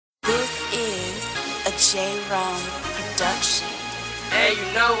a J-Rome production. And you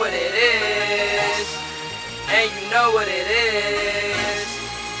know what it is. And you know what it is.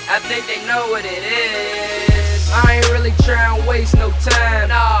 I think they know what it is. I ain't really trying to waste no time.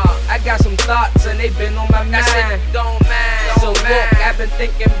 Nah, I got some thoughts and they been on my mind. Don't mind. So look, I've been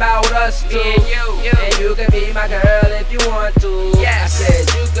thinking about us too. Me and you. And you can be my girl if you want to. Yes. I said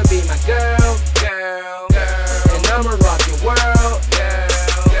you could be my girl, girl, girl. And I'ma rock your world, girl,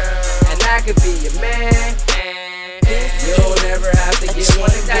 girl. And I could be your man. You'll never have to get one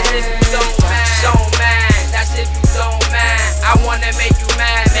again. That's if you don't mind. Don't mind. That's if you don't mind. I wanna make you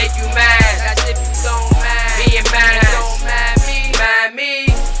mad, make you mad. That's if you don't mind. Being mad. Don't mind me, mind me.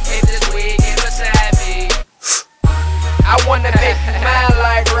 If this wig get beside me, I wanna make you mad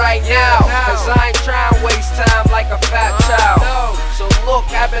like right now. Cause I ain't trying to waste time like a fat child. So look,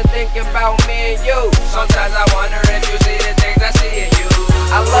 I've been thinking about me and you. Sometimes I wonder if you see the things I see in you.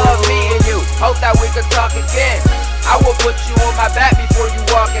 I love meeting you, hope that we could talk again. I will put you on my back before you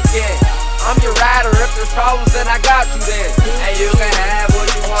walk again. I'm your rider, if there's problems then I got you then. And you can have what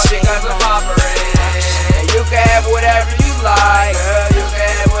you want because I'm offering. And you can have whatever you like, girl, you can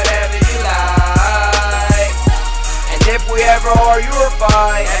have whatever you like. And if we ever argue or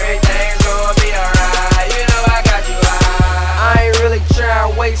fight, everything's gonna be alright. You know I got you high. I ain't really trying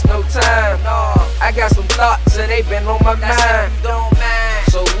to waste no time. No, I got some thoughts and they been on my mind. Don't mind.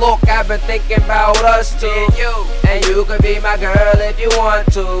 So look, I've been thinking about us too. And you could be my girl if you want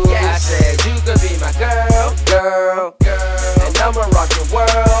to. I said you could be my girl, girl, girl. And I'ma rock your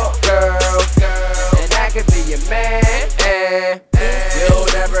world, girl, girl. And I could be your man, and you'll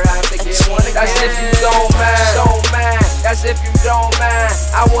never have to get one again. That's if you don't mind, don't mind. That's if you don't mind.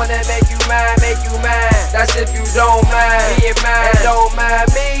 I wanna make you mad, make you mad. That's if you don't mind, being mad. And don't mind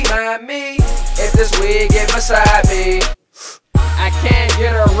me. If this wig get beside me, I can't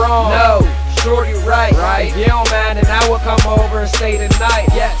get her wrong. No, shorty right. If you don't mind, then I will come over and stay the night.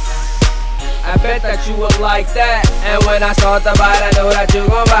 Yes, I bet that you would like that. And when I start to bite, I know that you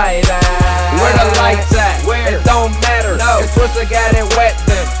gon' bite that. Where the lights at? Where? It don't matter. No, it's Twister got it wet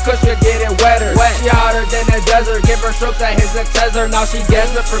then. Cause you get it wetter. Wet. She hotter than the desert. Give her strokes that his tezer. Now she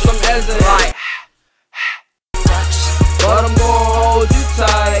gasping for some ezra. Like, but I'm gonna hold you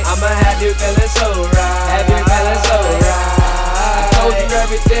tight. I'ma have you feeling so right. Have you feeling so right. Told you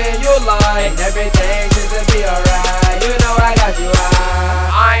everything you like, and everything seems to be alright. You know I got you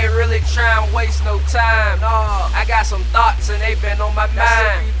high. I ain't really trying to waste no time. No, I got some thoughts and they been on my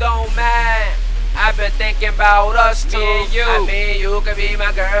mind. If you don't mind, I've been thinking about us too. Me and you. I mean, you could be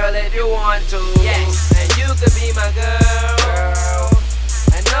my girl if you want to. Yes, and you could be my girl,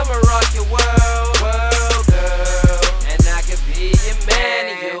 and I'ma rock your world, world, girl. And I could be your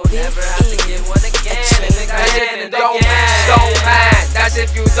man, and you'll never have to get one again. And don't mind. That's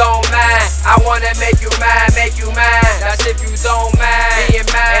if you don't mind. I wanna make you mad, make you mad. That's if you don't mind, being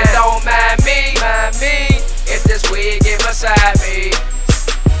mad. And don't mind me. If this wig get beside me,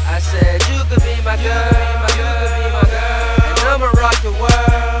 I said you could be my girl, and I'ma rock your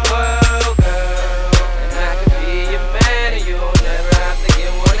world, world, girl. And I could be your man, and you'll never have to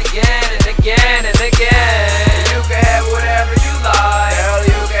get one again and again and again. And you can have whatever you like, girl,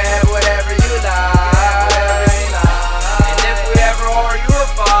 you can have whatever you like.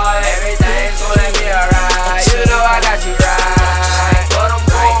 Everything's gonna be alright. You know I got you right. But I'm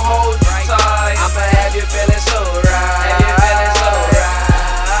gonna hold you tight. I'ma have you feeling so right. Have you feeling so right.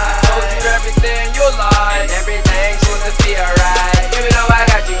 I told you everything you like, and everything's gonna be alright. You know I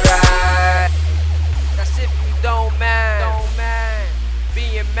got you right. That's if you don't mind. Don't mind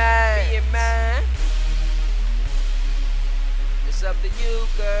being mad. Being mad. It's up to you,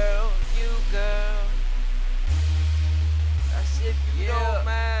 girl. You, girl. That's if you don't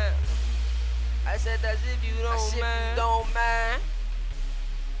mind. I said that's if you don't mind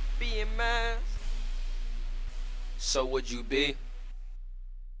being mad. So would you be?